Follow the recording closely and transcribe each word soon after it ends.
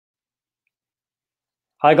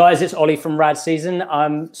Hi guys, it's Oli from Rad Season.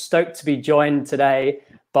 I'm stoked to be joined today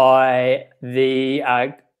by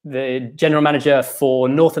the general manager for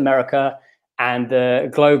North America and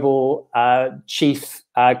the global chief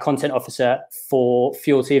content officer for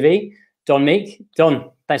Fuel TV, Don Meek.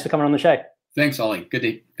 Don, thanks for coming on the show. Thanks, Oli.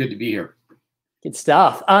 Good to be here. Good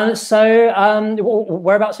stuff. Whereabouts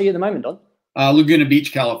are you at the moment, Don? Laguna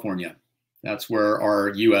Beach, California. That's where our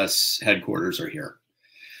U.S. headquarters are here.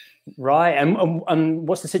 Right. And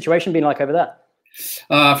what's the situation been like over there?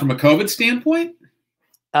 From a COVID standpoint?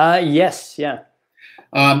 Yes. Yeah.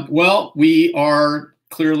 Well, we are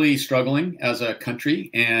clearly struggling as a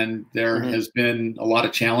country, and there has been a lot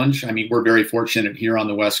of challenge. I mean, we're very fortunate here on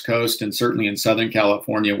the West Coast and certainly in Southern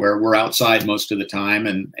California where we're outside most of the time.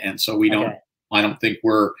 And so I don't think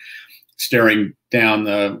we're staring down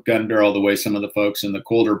the gun barrel the way some of the folks in the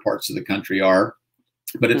colder parts of the country are,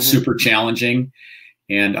 but it's super challenging.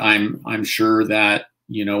 And I'm sure that,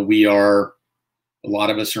 a lot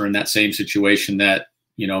of us are in that same situation that,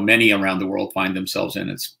 many around the world find themselves in.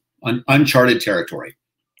 It's uncharted territory.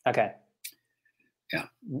 Okay. Yeah.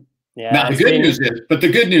 Yeah. Now, the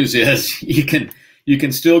good news is you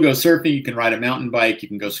can still go surfing, you can ride a mountain bike, you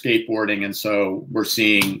can go skateboarding. And so we're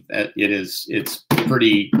seeing that it's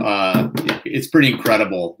pretty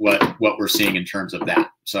incredible what we're seeing in terms of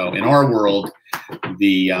that. So in our world,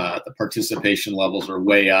 the participation levels are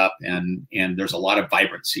way up, and there's a lot of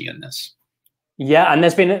vibrancy in this. Yeah, and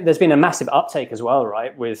there's been a massive uptake as well,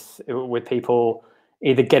 right? With people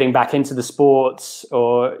either getting back into the sports,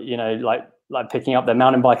 or like picking up their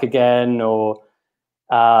mountain bike again, or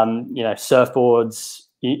surfboards,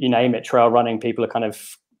 you name it, trail running. People are kind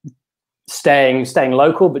of staying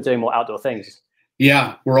local, but doing more outdoor things.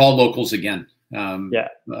 Yeah, we're all locals again.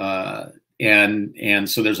 And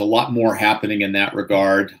so there's a lot more happening in that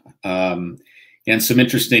regard. And some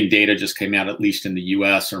interesting data just came out, at least in the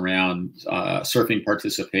US, around surfing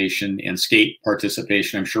participation and skate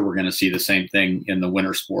participation. I'm sure we're going to see the same thing in the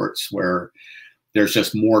winter sports, where there's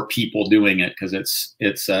just more people doing it because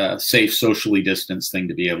it's a safe, socially distanced thing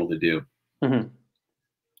to be able to do.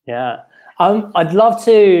 Yeah. I'd love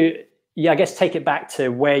to, I guess, take it back to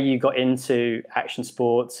where you got into action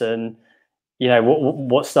sports and,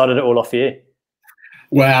 what started it all off for you?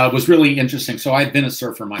 Well, it was really interesting. So I've been a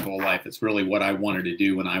surfer my whole life. It's really what I wanted to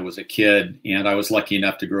do when I was a kid. And I was lucky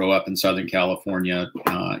enough to grow up in Southern California,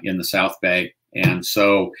 in the South Bay. And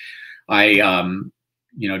so I,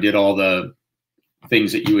 did all the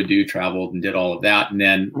things that you would do, traveled and did all of that. And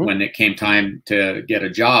then when it came time to get a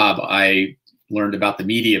job, I learned about the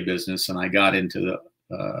media business, and I got into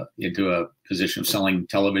a position of selling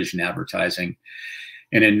television advertising.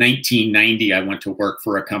 And in 1990, I went to work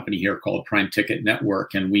for a company here called Prime Ticket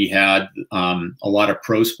Network, and we had a lot of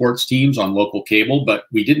pro sports teams on local cable, but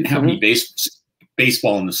we didn't have any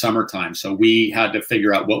baseball in the summertime. So we had to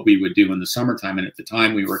figure out what we would do in the summertime. And at the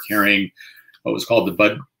time, we were carrying what was called the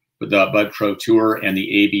Bud Pro Tour and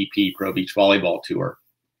the ABP Pro Beach Volleyball Tour.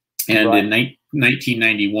 And in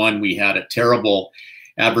 1991, we had a terrible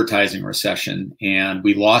advertising recession, and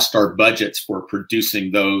we lost our budgets for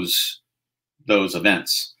producing those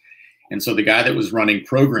events. And so the guy that was running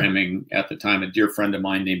programming at the time, a dear friend of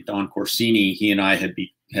mine named Don Corsini, he and I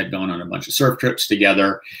had gone on a bunch of surf trips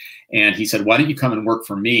together. And he said, why don't you come and work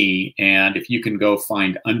for me? And if you can go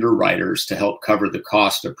find underwriters to help cover the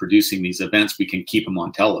cost of producing these events, we can keep them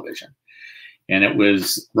on television. And it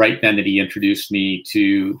was right then that he introduced me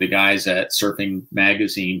to the guys at Surfing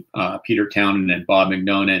Magazine, Peter Townend and Bob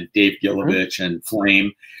McNona and Dave Gilovich and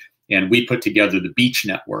Flame. And we put together the Beach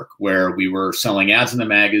Network, where we were selling ads in the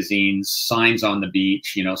magazines, signs on the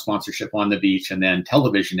beach, sponsorship on the beach, and then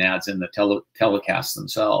television ads in the telecasts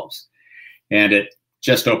themselves. And it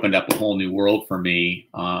just opened up a whole new world for me,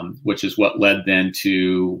 which is what led then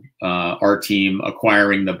to our team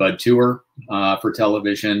acquiring the Bud Tour for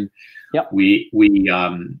television. Yep.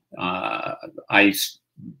 I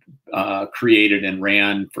created and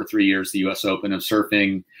ran for 3 years the U.S. Open of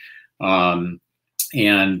Surfing,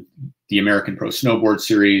 and the American Pro Snowboard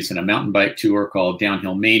Series, and a mountain bike tour called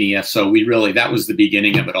Downhill Mania. So that was the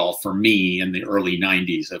beginning of it all for me in the early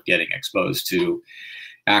 90s, of getting exposed to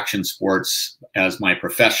action sports as my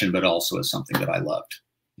profession, but also as something that I loved.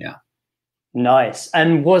 Yeah. Nice.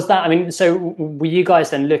 And was that, so were you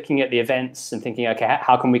guys then looking at the events and thinking, okay,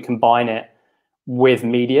 how can we combine it with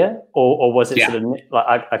media, or was it sort of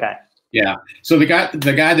like, okay. Yeah. So the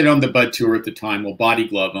guy that owned the Bud Tour at the time, well, Body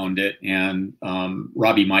Glove owned it, and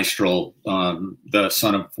Robbie Meistrel, the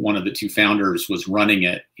son of one of the two founders, was running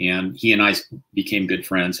it. And he and I became good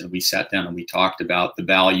friends, and we sat down and we talked about the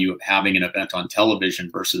value of having an event on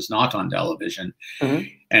television versus not on television. Mm-hmm.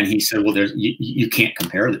 And he said, well, you can't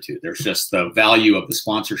compare the two. There's just the value of the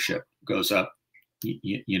sponsorship goes up,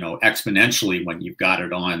 you know, exponentially when you've got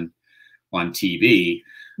it on TV.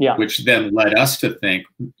 Yeah. Which then led us to think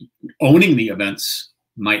owning the events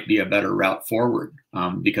might be a better route forward,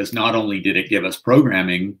 because not only did it give us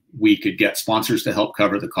programming, we could get sponsors to help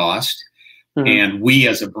cover the cost. Mm-hmm. And we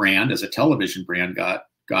as a brand, as a television brand,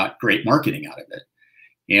 got great marketing out of it.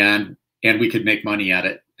 And we could make money at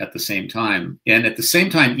it at the same time. And at the same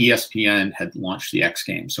time, ESPN had launched the X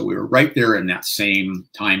Games. So we were right there in that same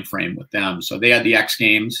time frame with them. So they had the X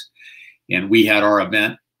Games and we had our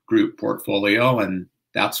event group portfolio, and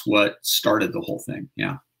that's what started the whole thing.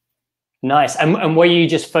 Yeah. Nice. And were you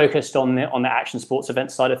just focused on the action sports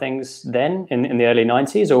event side of things then in the early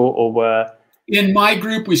 90s, or were? In my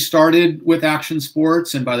group, we started with action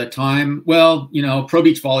sports, and by the time, well, you know, pro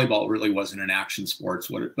beach volleyball really wasn't an action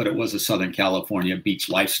sports, but it was a Southern California beach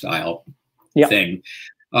lifestyle thing.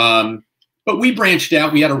 But we branched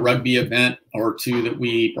out. We had a rugby event or two that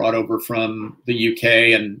we brought over from the UK,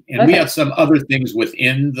 and we had some other things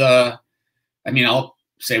within the, I mean, I'll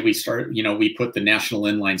say we started, you know, we put the National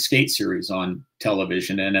Inline Skate Series on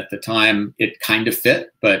television, and at the time it kind of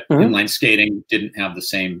fit, but inline skating didn't have the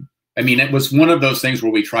same. I mean, it was one of those things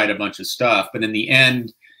where we tried a bunch of stuff, but in the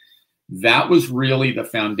end, that was really the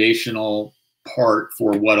foundational part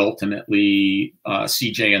for what ultimately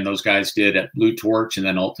CJ and those guys did at Blue Torch, and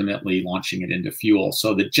then ultimately launching it into Fuel.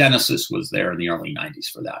 So the genesis was there in the early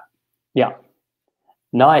 90s for that. Yeah.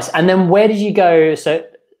 Nice. And then where did you go? So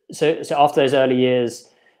after those early years,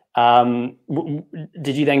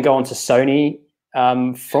 did you then go on to Sony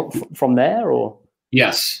from there, or?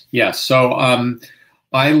 Yes. So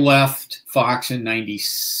I left Fox in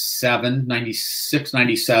 96,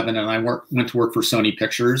 97, and I went to work for Sony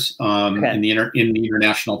Pictures in the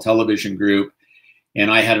international television group.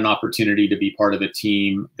 And I had an opportunity to be part of a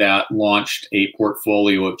team that launched a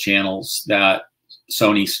portfolio of channels that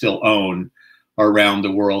Sony still own around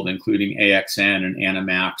the world, including AXN and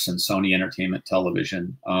Animax and Sony Entertainment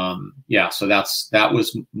Television. So that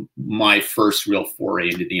was my first real foray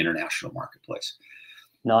into the international marketplace.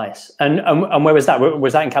 Nice. And where was that?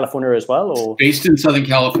 Was that in California as well, or? Based in Southern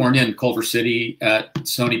California in Culver City at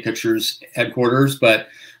Sony Pictures headquarters, but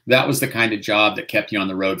that was the kind of job that kept you on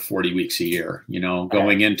the road 40 weeks a year, you know,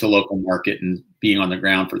 going into local market and being on the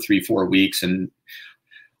ground for 3-4 weeks and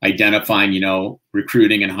identifying, you know,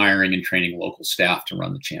 recruiting and hiring and training local staff to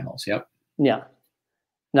run the channels. Yep. Yeah.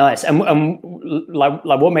 Nice. And like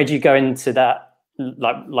what made you go into that?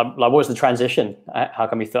 Like what was the transition? How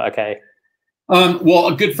come you thought, okay? Well,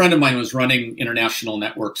 a good friend of mine was running international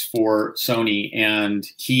networks for Sony, and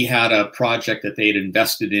he had a project that they'd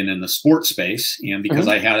invested in the sports space. And because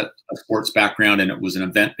I had a sports background and it was an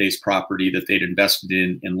event-based property that they'd invested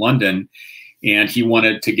in London, and he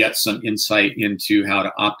wanted to get some insight into how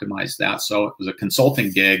to optimize that. So it was a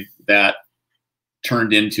consulting gig that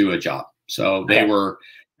turned into a job. So they were,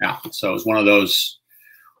 so it was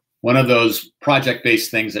one of those project-based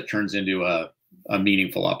things that turns into a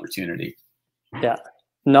meaningful opportunity. Yeah,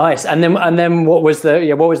 nice. And then what was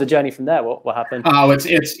the journey from there? What happened? Oh, it's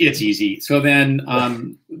easy. So then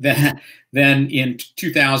in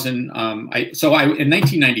 2000, in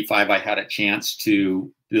 1995, I had a chance to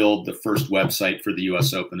build the first website for the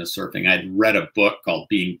U.S. Open of Surfing. I'd read a book called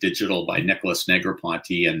Being Digital by Nicholas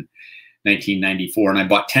Negroponte in 1994, and I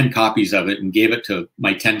bought 10 copies of it and gave it to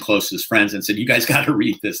my 10 closest friends and said, "You guys got to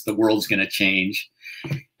read this. The world's going to change."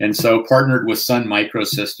 And so partnered with Sun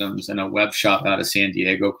Microsystems and a web shop out of San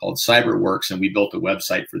Diego called CyberWorks, and we built a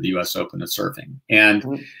website for the U.S. Open of Surfing. And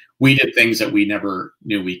we did things that we never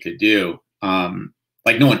knew we could do.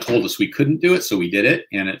 Like no one told us we couldn't do it, so we did it.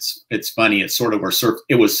 And it's funny. It's sort of where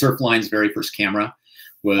it was Surfline's very first camera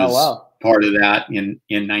was part of that in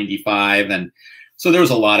 95. And so there was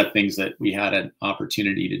a lot of things that we had an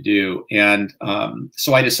opportunity to do. And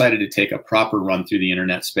so I decided to take a proper run through the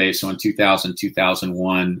internet space. So in 2000,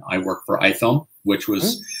 2001, I worked for iFilm, which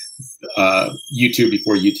was YouTube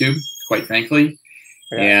before YouTube, quite frankly.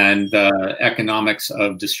 And the economics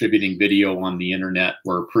of distributing video on the internet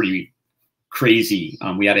were pretty crazy.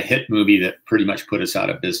 We had a hit movie that pretty much put us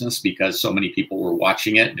out of business because so many people were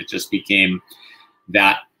watching it, and it just became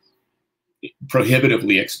that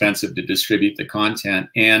prohibitively expensive to distribute the content.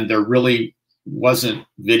 And there really wasn't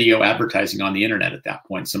video advertising on the internet at that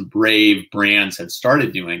point. Some brave brands had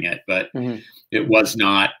started doing it, but it was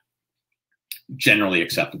not generally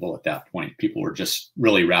acceptable at that point. People were just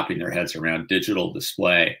really wrapping their heads around digital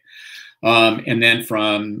display. And then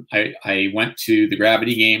I went to the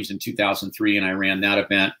Gravity Games in 2003, and I ran that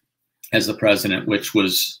event as the president, which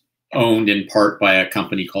was owned in part by a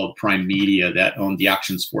company called Prime Media that owned the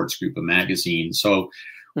Action Sports Group of magazines. So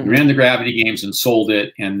we ran the Gravity Games and sold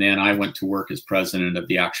it, and then I went to work as president of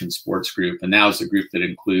the Action Sports Group, and that was a group that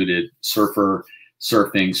included surfer,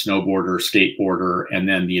 surfing, snowboarder, skateboarder, and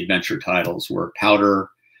then the adventure titles were powder,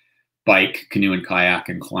 bike, canoe and kayak,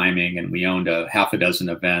 and climbing. And we owned a half a dozen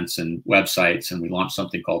events and websites, and we launched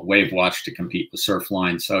something called Wave Watch to compete with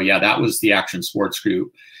Surfline. So yeah, that was the Action Sports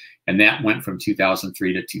Group, and that went from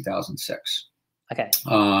 2003 to 2006. Okay.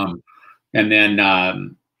 And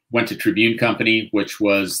then went to Tribune Company, which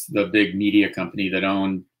was the big media company that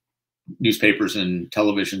owned newspapers and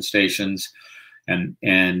television stations,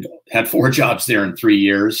 and had 4 jobs there in 3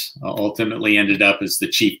 years. Ultimately ended up as the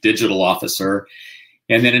chief digital officer.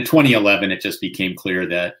 And then in 2011, it just became clear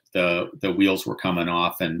that the wheels were coming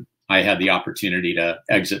off, and I had the opportunity to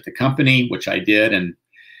exit the company, which I did, and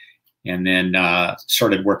then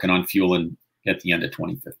started working on Fuel at the end of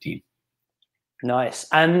 2015. Nice.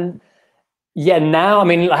 And yeah, now, I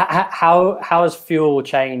mean, how has Fuel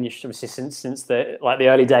changed, obviously, since the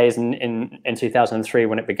early days in 2003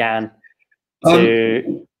 when it began?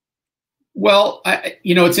 Well,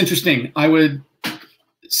 it's interesting. I would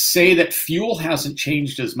say that Fuel hasn't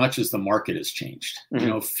changed as much as the market has changed.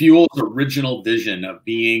 Fuel's original vision of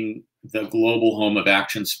being the global home of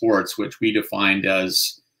action sports, which we defined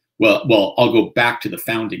as, well, I'll go back to the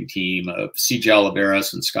founding team of C.J.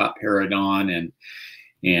 Oliveras and Scott Paradon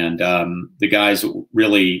and the guys that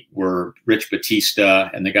really were Rich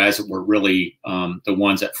Batista, and the guys that were really the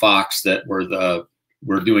ones at Fox that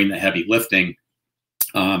were doing the heavy lifting.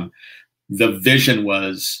 The vision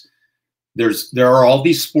was there are all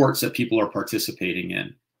these sports that people are participating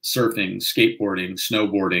in: surfing, skateboarding,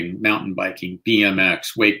 snowboarding, mountain biking,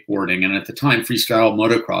 BMX, wakeboarding, and at the time, freestyle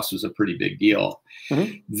motocross was a pretty big deal.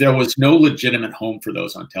 There was no legitimate home for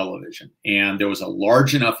those on television, and there was a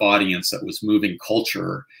large enough audience that was moving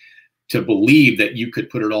culture to believe that you could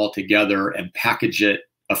put it all together and package it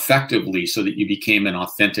effectively so that you became an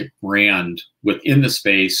authentic brand within the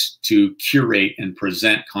space to curate and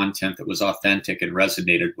present content that was authentic and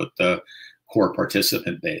resonated with the core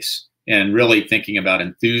participant base, and really thinking about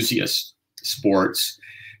enthusiast sports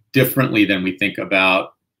differently than we think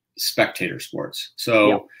about spectator sports.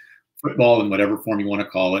 So football in whatever form you want to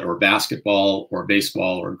call it, or basketball or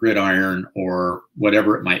baseball or gridiron or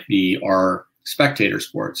whatever it might be, are spectator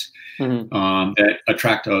sports that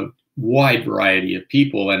attract a wide variety of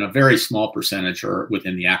people, and a very small percentage are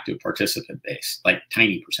within the active participant base, like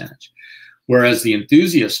tiny percentage. Whereas the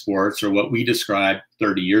enthusiast sports, or what we described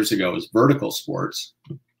 30 years ago as vertical sports,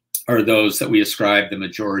 are those that we ascribe the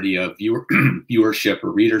majority of viewership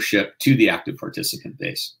or readership to the active participant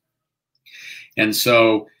base. And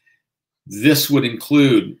so this would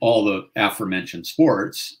include all the aforementioned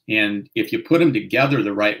sports. And if you put them together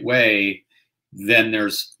the right way, then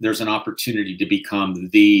there's an opportunity to become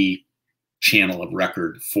the channel of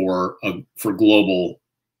record for global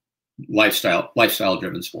lifestyle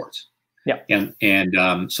driven sports.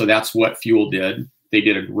 And so that's what Fuel did. They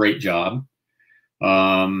did a great job,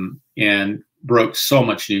 and broke so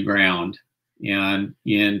much new ground. And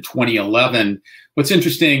in 2011, what's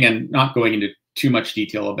interesting, and not going into too much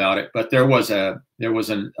detail about it, but there was a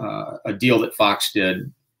deal that Fox did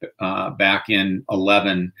back in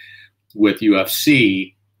 2011 with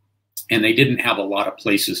UFC, and they didn't have a lot of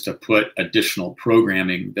places to put additional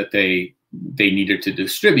programming that they needed to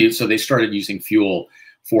distribute, so they started using Fuel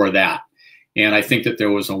for that. And I think that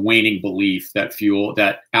there was a waning belief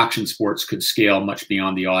that action sports could scale much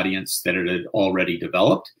beyond the audience that it had already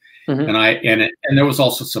developed. And there was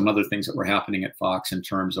also some other things that were happening at Fox in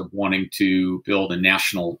terms of wanting to build a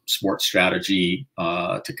national sports strategy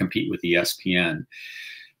to compete with ESPN.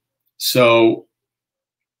 So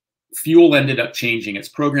Fuel ended up changing its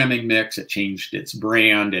programming mix. It changed its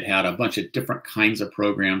brand. It had a bunch of different kinds of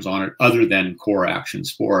programs on it other than core action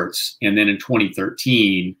sports. And then in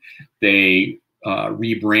 2013, they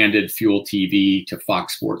rebranded Fuel TV to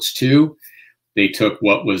Fox Sports 2. They took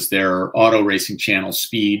what was their auto racing channel,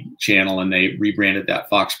 Speed channel, and they rebranded that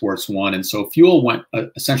Fox Sports 1. And so Fuel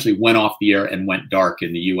essentially went off the air and went dark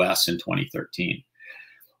in the US in 2013.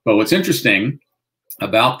 But what's interesting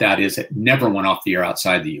about that is it never went off the air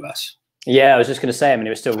outside the US. Yeah, I was just going to say, I mean,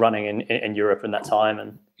 it was still running in Europe in that time.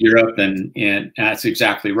 And Europe, and that's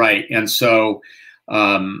exactly right. And so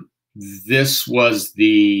this is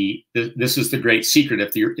the great secret.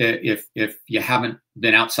 If you haven't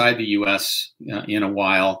been outside the US in a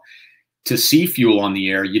while, to see Fuel on the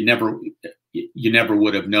air, you never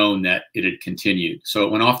would have known that it had continued. So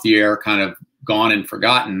it went off the air, kind of gone and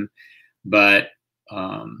forgotten, but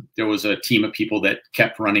there was a team of people that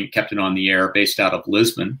kept it on the air, based out of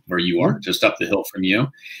Lisbon, where you are, just up the hill from you.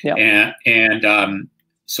 Yeah. And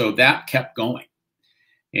so that kept going.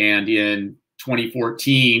 And in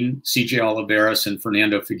 2014, CJ Oliveras and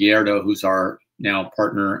Fernando Figueiredo, who's our now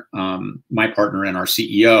partner, my partner and our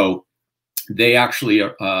CEO, they actually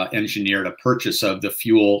engineered a purchase of the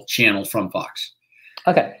Fuel channel from Fox.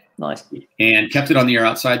 Okay, nice. And kept it on the air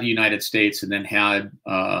outside the United States, and then had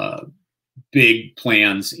big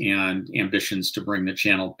plans and ambitions to bring the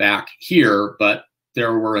channel back here. But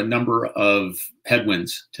there were a number of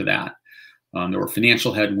headwinds to that. There were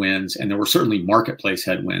financial headwinds, and there were certainly marketplace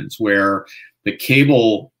headwinds, where the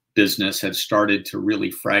cable business had started to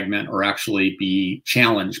really fragment, or actually be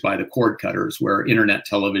challenged by the cord cutters, where internet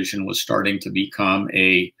television was starting to become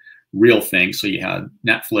a real thing. So you had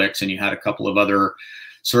Netflix, and you had a couple of other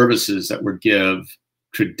services that would give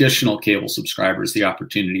traditional cable subscribers the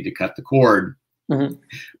opportunity to cut the cord. Mm-hmm.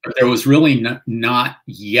 But there was really not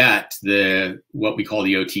yet what we call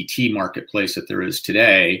the OTT marketplace that there is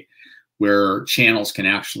today, where channels can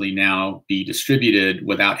actually now be distributed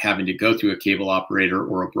without having to go through a cable operator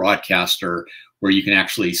or a broadcaster, where you can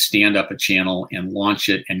actually stand up a channel and launch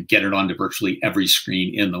it and get it onto virtually every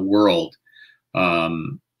screen in the world,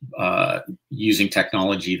 using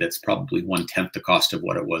technology that's probably 1/10 the cost of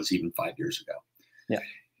what it was even 5 years ago. Yeah.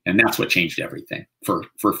 And that's what changed everything for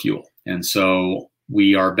Fuel. And so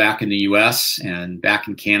we are back in the US and back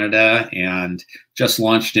in Canada, and just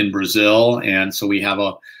launched in Brazil. And so we have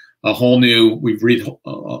a whole new, we've breathed a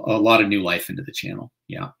lot of new life into the channel.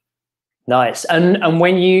 Yeah. Nice. And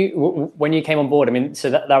when you came on board, I mean, so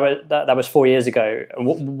that was 4 years ago.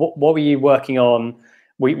 What were you working on?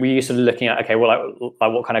 Were you sort of looking at, okay, well,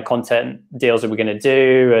 like what kind of content deals are we going to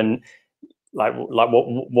do? And like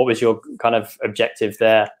what was your kind of objective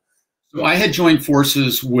there? So I had joined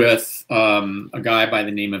forces with a guy by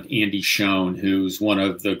the name of Andy Schoen, who's one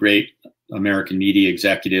of the great American media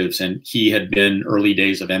executives, and he had been early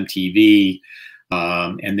days of MTV.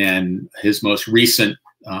 And then his most recent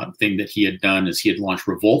thing that he had done is he had launched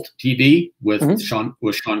Revolt TV with Sean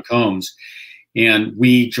Combs. And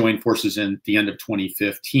we joined forces in the end of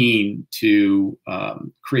 2015 to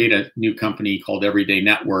create a new company called Everyday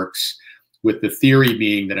Networks, with the theory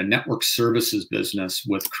being that a network services business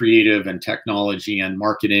with creative and technology and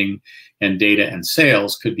marketing and data and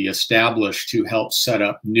sales could be established to help set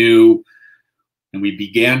up new, and we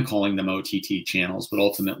began calling them OTT channels, but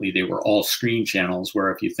ultimately they were all screen channels,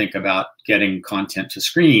 where if you think about getting content to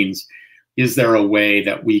screens, is there a way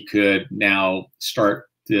that we could now start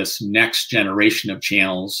this next generation of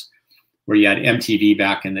channels, where you had MTV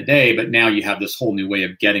back in the day, but now you have this whole new way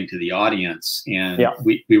of getting to the audience. And yeah,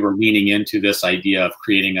 we were leaning into this idea of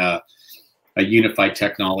creating a unified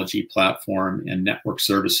technology platform and network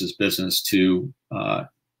services business to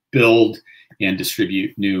build and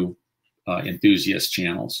distribute new enthusiast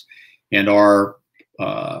channels. And one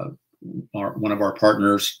of our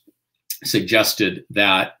partners suggested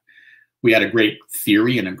that we had a great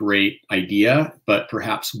theory and a great idea, but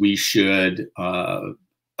perhaps we should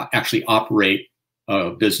actually operate a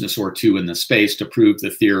business or two in the space to prove the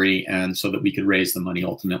theory, and so that we could raise the money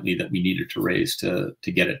ultimately that we needed to raise to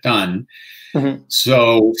get it done. Mm-hmm.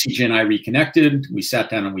 So CJ and I reconnected, we sat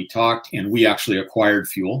down and we talked, and we actually acquired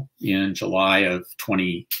Fuel in July of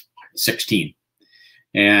 2016.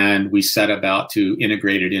 And we set about to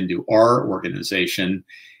integrate it into our organization.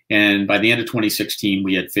 And by the end of 2016,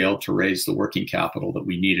 we had failed to raise the working capital that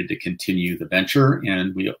we needed to continue the venture.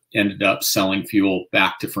 And we ended up selling Fuel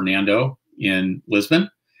back to Fernando in Lisbon.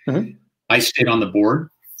 Mm-hmm. I stayed on the board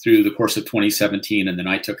through the course of 2017. And then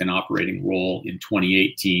I took an operating role in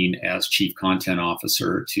 2018 as chief content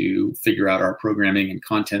officer to figure out our programming and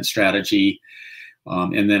content strategy.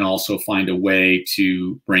 And then also find a way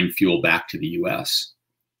to bring Fuel back to the US.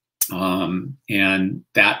 And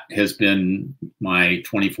that has been my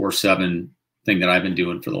 24/7 thing that I've been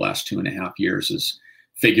doing for the last 2.5 years, is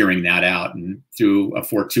figuring that out. And through a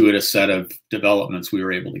fortuitous set of developments, we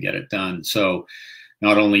were able to get it done. So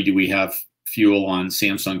not only do we have Fuel on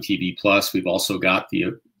Samsung TV Plus, we've also got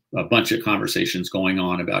a bunch of conversations going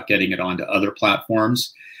on about getting it onto other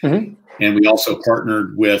platforms. Mm-hmm. And we also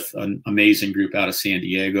partnered with an amazing group out of San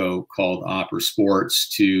Diego called Opera Sports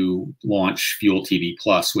to launch Fuel TV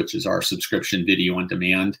Plus, which is our subscription video on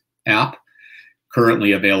demand app,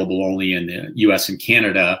 currently available only in the US and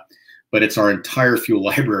Canada, but it's our entire Fuel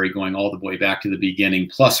library going all the way back to the beginning,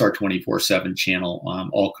 plus our 24/7 channel,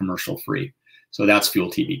 all commercial free. So that's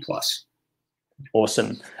Fuel TV Plus.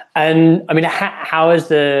 Awesome. And I mean, how has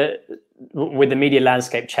with the media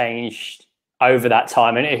landscape changed over that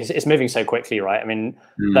time? And it's moving so quickly, right? I mean,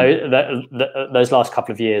 those last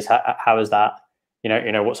couple of years, how is that?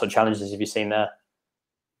 What sort of challenges have you seen there?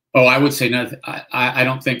 Oh, I would say nothing. I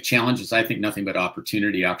don't think challenges. I think nothing but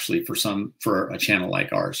opportunity, actually, for a channel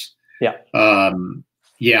like ours. Yeah.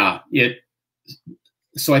 Yeah.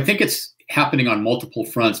 So I think it's happening on multiple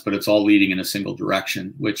fronts, but it's all leading in a single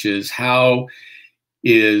direction, which is how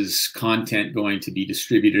is content going to be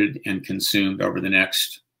distributed and consumed over the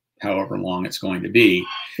next however long it's going to be.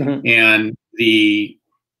 Mm-hmm. And the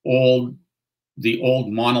old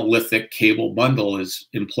monolithic cable bundle is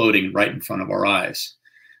imploding right in front of our eyes.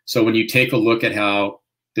 So when you take a look at how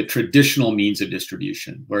the traditional means of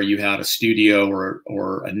distribution, where you had a studio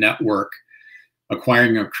or a network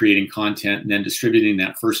acquiring or creating content and then distributing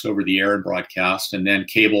that first over the air and broadcast, and then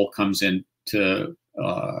cable comes into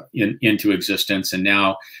existence. And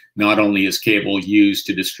now not only is cable used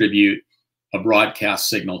to distribute a broadcast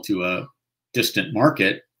signal to a distant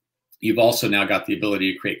market, you've also now got the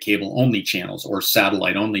ability to create cable-only channels or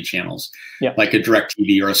satellite-only channels, like a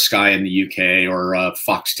DirecTV or a Sky in the UK or a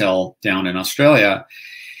Foxtel down in Australia.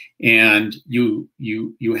 And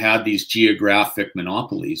you had these geographic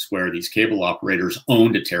monopolies where these cable operators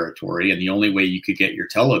owned a territory, and the only way you could get your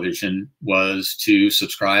television was to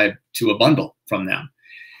subscribe to a bundle from them.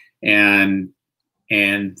 And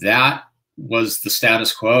that was the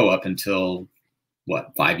status quo up until,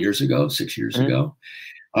 what, 5 years ago, 6 years ago?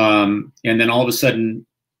 And then all of a sudden,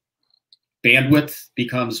 bandwidth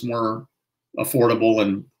becomes more affordable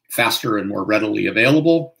and faster and more readily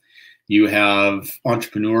available. You have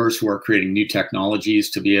entrepreneurs who are creating new technologies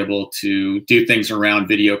to be able to do things around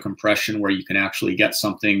video compression where you can actually get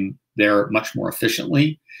something there much more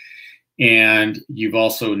efficiently. And you've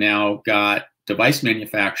also now got device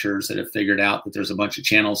manufacturers that have figured out that there's a bunch of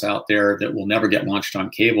channels out there that will never get launched on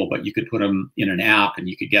cable, but you could put them in an app and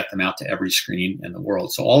you could get them out to every screen in the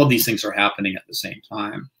world. So all of these things are happening at the same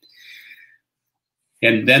time.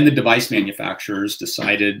 And then the device manufacturers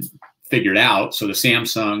figured out, so the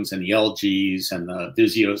Samsungs and the LGs and the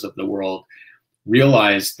Vizios of the world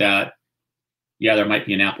realized that, yeah, there might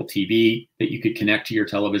be an Apple TV that you could connect to your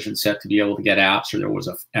television set to be able to get apps, or there was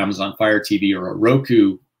an Amazon Fire TV or a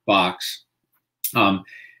Roku box.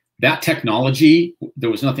 That technology,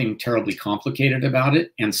 there was nothing terribly complicated about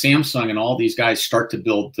it. And Samsung and all these guys start to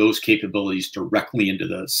build those capabilities directly into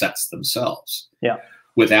the sets themselves. Yeah.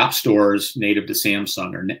 With app stores native to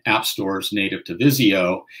Samsung or app stores native to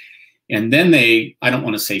Vizio. And then I don't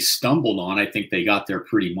want to say stumbled on, I think they got there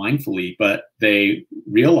pretty mindfully, but they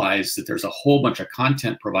realized that there's a whole bunch of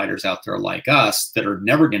content providers out there like us that are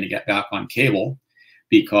never going to get back on cable,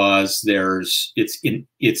 because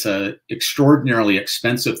it's a extraordinarily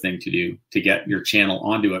expensive thing to do to get your channel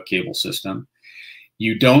onto a cable system.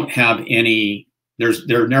 You don't have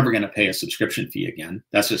they're never going to pay a subscription fee again.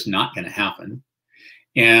 That's just not going to happen.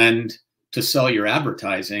 And to sell your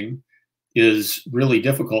advertising is really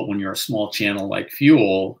difficult when you're a small channel like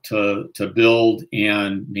Fuel to build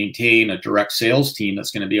and maintain a direct sales team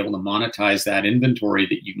that's going to be able to monetize that inventory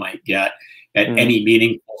that you might get at any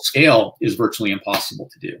meaningful scale is virtually impossible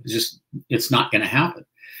to do. It's not going to happen.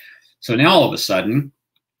 So now all of a sudden,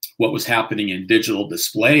 what was happening in digital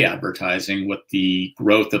display advertising with the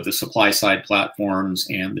growth of the supply side platforms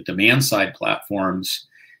and the demand side platforms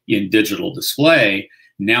in digital display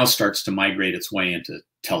now starts to migrate its way into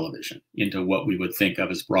television, into what we would think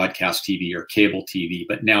of as broadcast TV or cable TV.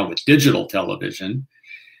 But now with digital television,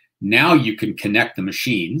 now you can connect the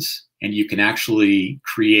machines and you can actually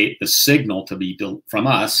create the signal to be from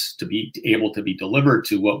us to be able to be delivered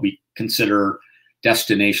to what we consider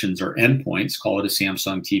destinations or endpoints, call it a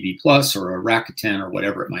Samsung TV Plus or a Rakuten or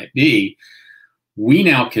whatever it might be. We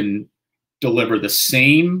now can deliver the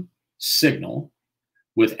same signal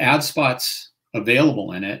with ad spots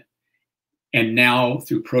available in it. And now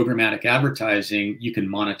through programmatic advertising, you can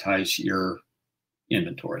monetize your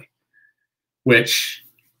inventory, which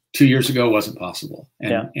 2 years ago wasn't possible.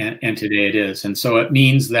 And today it is. And so it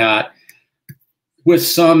means that with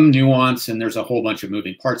some nuance, and there's a whole bunch of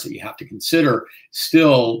moving parts that you have to consider,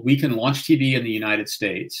 still we can launch TV in the United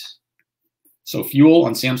States. So Fuel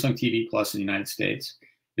on Samsung TV Plus in the United States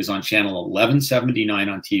is on channel 1179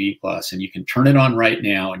 on TV Plus, and you can turn it on right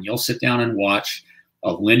now and you'll sit down and watch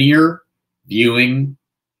a linear viewing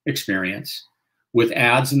experience with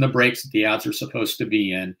ads and the breaks that the ads are supposed to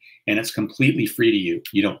be in, and it's completely free to you.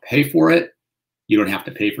 You don't pay for it. You don't have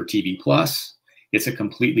to pay for TV Plus. It's a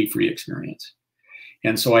completely free experience.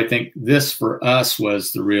 And so I think this for us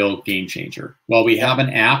was the real game changer. While we have an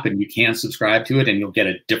app and you can subscribe to it and you'll get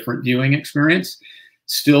a different viewing experience,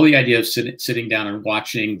 still the idea of sitting down and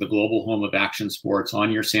watching the global home of action sports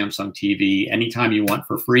on your Samsung TV anytime you want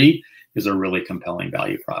for free is a really compelling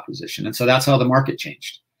value proposition. And so that's how the market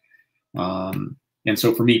changed. And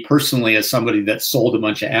so for me personally, as somebody that sold a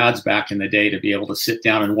bunch of ads back in the day, to be able to sit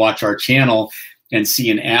down and watch our channel and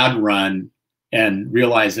see an ad run and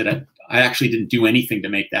realize that I actually didn't do anything to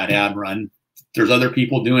make that ad run. There's other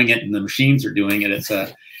people doing it and the machines are doing it. It's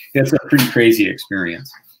a pretty crazy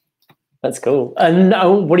experience. That's cool. And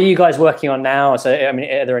what are you guys working on now? So, I mean,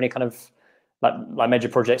 are there any kind of like major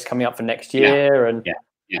projects coming up for next year?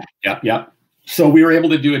 Yeah. So we were able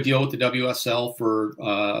to do a deal with the WSL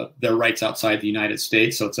for their rights outside the United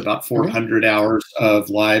States. So it's about 400 hours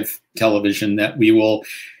of live television that we will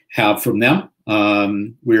have from them.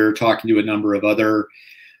 We're talking to a number of other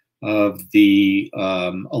of the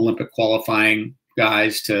Olympic qualifying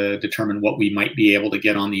guys to determine what we might be able to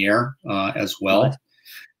get on the air as well. Nice.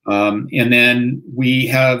 And then we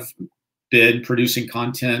have been producing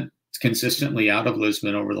content consistently out of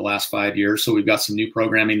Lisbon over the last 5 years. So we've got some new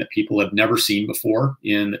programming that people have never seen before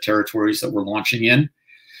in the territories that we're launching in.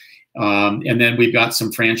 And then we've got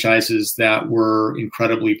some franchises that were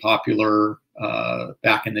incredibly popular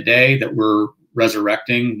back in the day that we're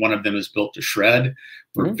resurrecting. One of them is Built to Shred.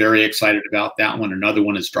 We're very excited about that one. Another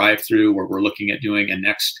one is Drive Through, where we're looking at doing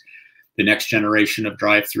the next generation of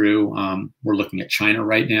drive-through. We're looking at China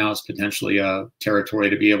right now as potentially a territory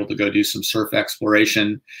to be able to go do some surf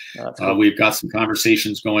exploration. Cool. We've got some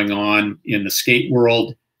conversations going on in the skate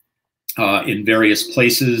world in various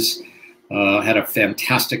places. Had a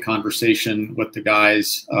fantastic conversation with the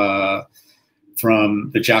guys from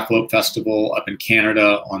the Jackalope Festival up in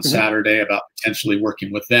Canada on Saturday about potentially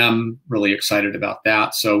working with them. Really excited about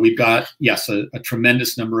that. So we've got, yes, a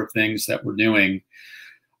tremendous number of things that we're doing.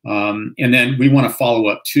 And then we want to follow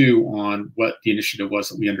up too on what the initiative was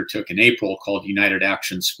that we undertook in April called United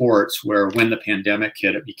Action Sports, where when the pandemic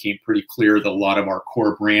hit, it became pretty clear that a lot of our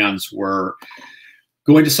core brands were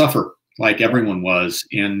going to suffer like everyone was.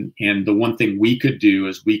 And the one thing we could do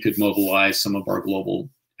is we could mobilize some of our global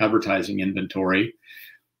advertising inventory,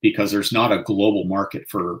 because there's not a global market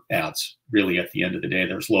for ads. Really, at the end of the day,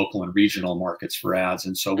 there's local and regional markets for ads.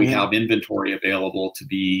 And so we have inventory available to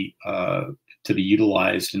be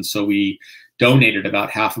utilized. And so we donated about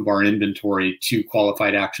half of our inventory to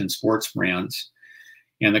qualified action sports brands.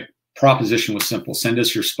 And the proposition was simple: send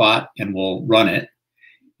us your spot and we'll run it.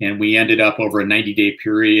 And we ended up over a 90-day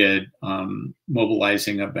period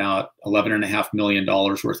mobilizing about $11.5 million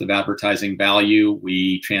worth of advertising value.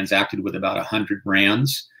 We transacted with about 100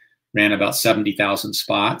 brands, ran about 70,000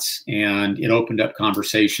 spots, and it opened up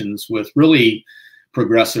conversations with really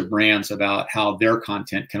progressive brands about how their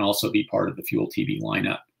content can also be part of the Fuel TV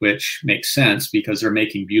lineup, which makes sense because they're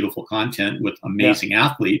making beautiful content with amazing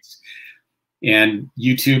athletes. And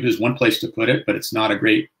YouTube is one place to put it, but it's not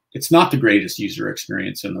the greatest user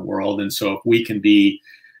experience in the world. And so if we can be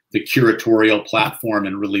the curatorial platform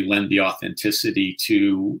and really lend the authenticity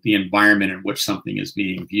to the environment in which something is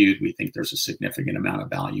being viewed, we think there's a significant amount of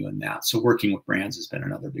value in that. So working with brands has been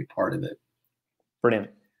another big part of it. Brilliant.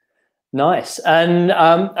 Nice. And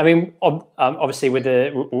I mean, obviously with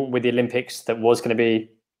the Olympics that was going to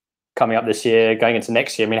be coming up this year, going into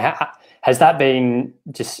next year, I mean, has that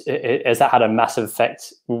had a massive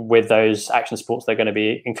effect with those action sports that are going to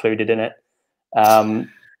be included in it?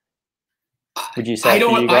 Would you say? I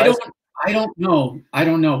don't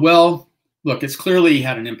know. Well, look, it's clearly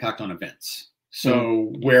had an impact on events.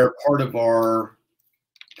 So where part of our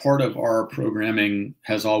programming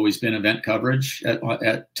has always been event coverage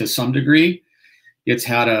to some degree, it's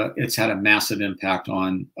had a massive impact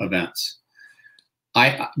on events.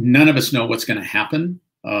 None of us know what's going to happen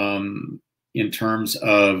in terms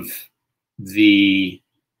of will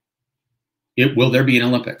there be an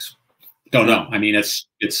Olympics? Don't know. I mean, it's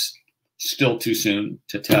still too soon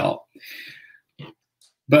to tell.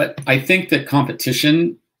 But I think that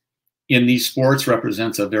competition in these sports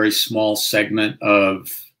represents a very small segment of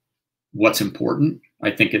what's important.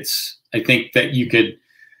 I think that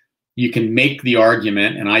you can make the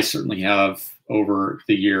argument, and I certainly have over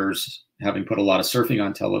the years, having put a lot of surfing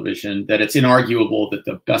on television, that it's inarguable that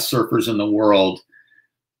the best surfers in the world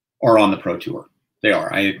are on the Pro Tour. They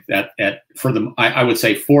are. I would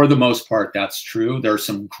say for the most part, that's true. There are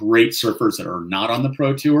some great surfers that are not on the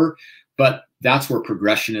Pro Tour, but that's where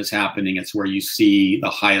progression is happening. It's where you see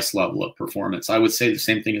the highest level of performance. I would say the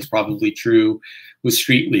same thing is probably true with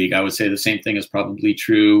Street League. I would say the same thing is probably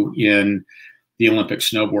true in the Olympic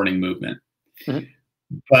snowboarding movement.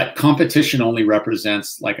 But competition only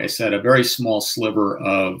represents, like I said, a very small sliver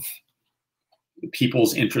of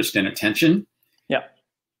people's interest and attention.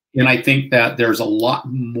 And I think that there's a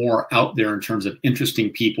lot more out there in terms of interesting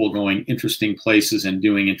people going interesting places and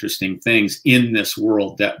doing interesting things in this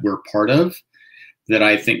world that we're part of, that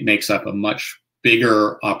I think makes up a much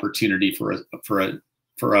bigger opportunity for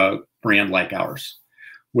a brand like ours,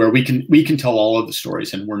 where we can tell all of the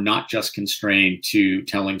stories, and we're not just constrained to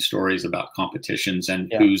telling stories about competitions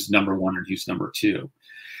and who's number one and who's number two.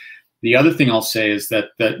 The other thing I'll say is that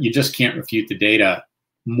you just can't refute the data.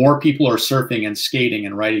 More people are surfing and skating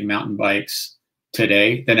and riding mountain bikes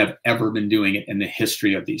today than have ever been doing it in the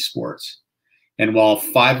history of these sports. And while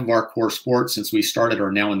 5 of our core sports since we started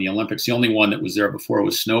are now in the Olympics, the only one that was there before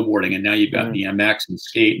was snowboarding, and now you've got BMX and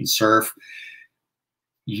skate and surf.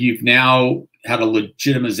 You've now had a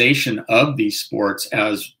legitimization of these sports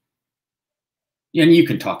as, and you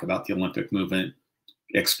can talk about the Olympic movement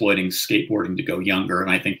exploiting skateboarding to go younger,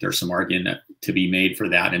 and I think there's some argument to be made for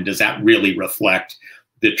that. And does that really reflect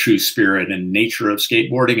the true spirit and nature of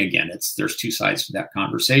skateboarding? Again, there's two sides to that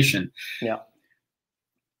conversation. Yeah.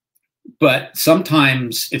 But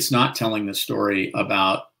sometimes it's not telling the story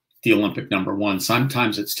about the Olympic number one.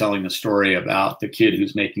 Sometimes it's telling the story about the kid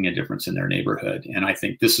who's making a difference in their neighborhood. And I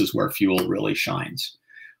think this is where Fuel really shines,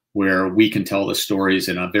 where we can tell the stories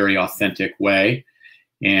in a very authentic way.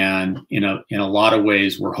 And in a lot of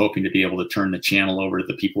ways, we're hoping to be able to turn the channel over to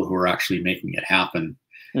the people who are actually making it happen.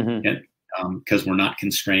 And because we're not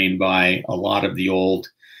constrained by a lot of the old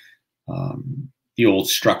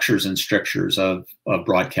structures and strictures of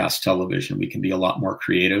broadcast television. We can be a lot more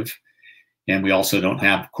creative. And we also don't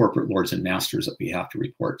have corporate lords and masters that we have to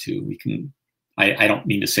report to. We can, I don't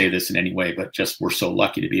mean to say this in any way, but just we're so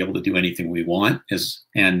lucky to be able to do anything we want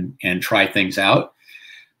and try things out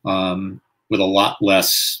with a lot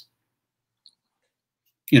less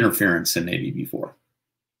interference than maybe before.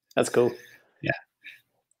 That's cool. Yeah.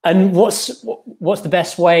 And what's the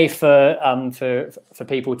best way for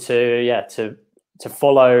people to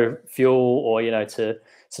follow Fuel, or to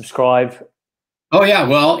subscribe? Oh yeah,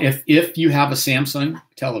 well, if you have a Samsung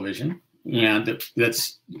television and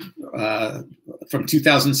that's from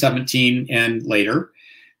 2017 and later,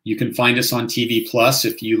 you can find us on TV Plus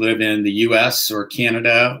if you live in the US or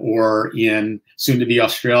Canada or in soon to be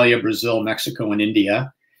Australia, Brazil, Mexico, and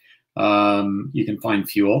India. You can find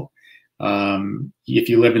Fuel. If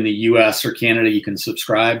you live in the US or Canada, you can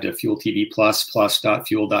subscribe to Fuel TV Plus,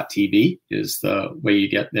 plus.fuel.tv is the way you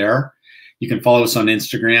get there. You can follow us on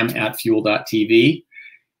Instagram at fuel.tv,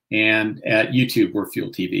 and at YouTube we're Fuel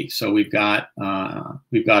TV. So we've got a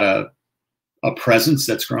presence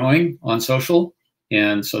that's growing on social,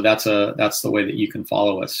 and so that's the way that you can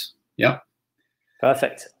follow us. Yep.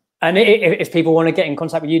 Perfect. And if people want to get in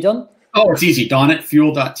contact with you, Don? Oh, it's easy. Don at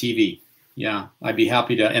fuel.tv. Yeah, I'd be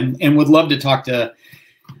happy to, and would love to talk to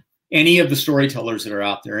any of the storytellers that are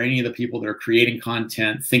out there, any of the people that are creating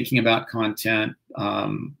content, thinking about content,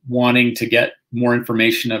 wanting to get more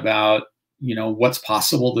information about, what's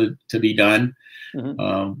possible to be done.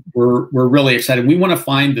 We're really excited. We want to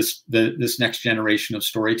find this next generation of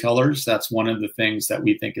storytellers. That's one of the things that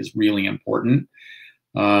we think is really important.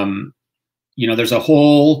 There's a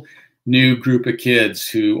whole new group of kids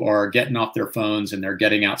who are getting off their phones and they're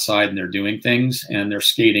getting outside and they're doing things, and they're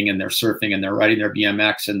skating and they're surfing and they're riding their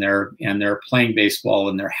BMX and they're playing baseball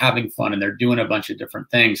and they're having fun and they're doing a bunch of different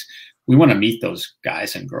things. We want to meet those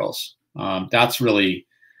guys and girls. That's really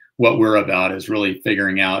what we're about, is really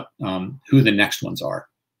figuring out who the next ones are.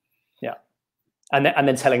 Yeah. And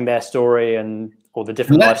then telling their story and all the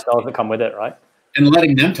different lifestyles that come with it, right? And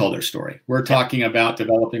letting them tell their story. We're talking about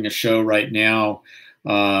developing a show right now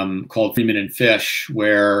called Freeman and Fish,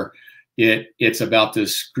 where it's about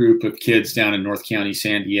this group of kids down in North County,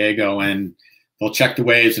 San Diego, and they'll check the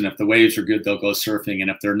waves, and if the waves are good, they'll go surfing, and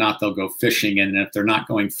if they're not, they'll go fishing, and if they're not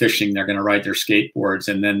going fishing, they're going to ride their skateboards,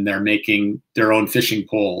 and then they're making their own fishing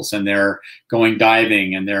poles, and they're going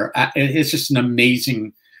diving, and it's just an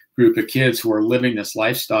amazing group of kids who are living this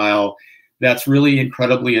lifestyle that's really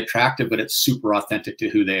incredibly attractive, but it's super authentic to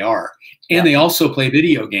who they are. And they also play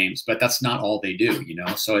video games, but that's not all they do,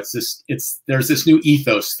 So there's this new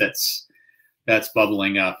ethos that's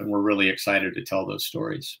bubbling up, and we're really excited to tell those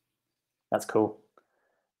stories. That's cool.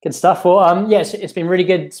 Good stuff. Well, yes, it's been really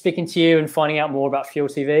good speaking to you and finding out more about Fuel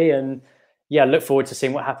TV, and look forward to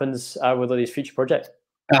seeing what happens with all these future projects.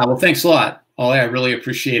 Well, thanks a lot, Oli. I really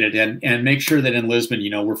appreciate it, and make sure that in Lisbon,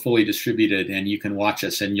 we're fully distributed, and you can watch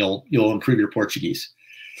us, and you'll improve your Portuguese.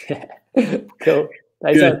 Cool.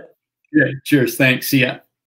 Thanks. Good. Cheers. Thanks. See ya.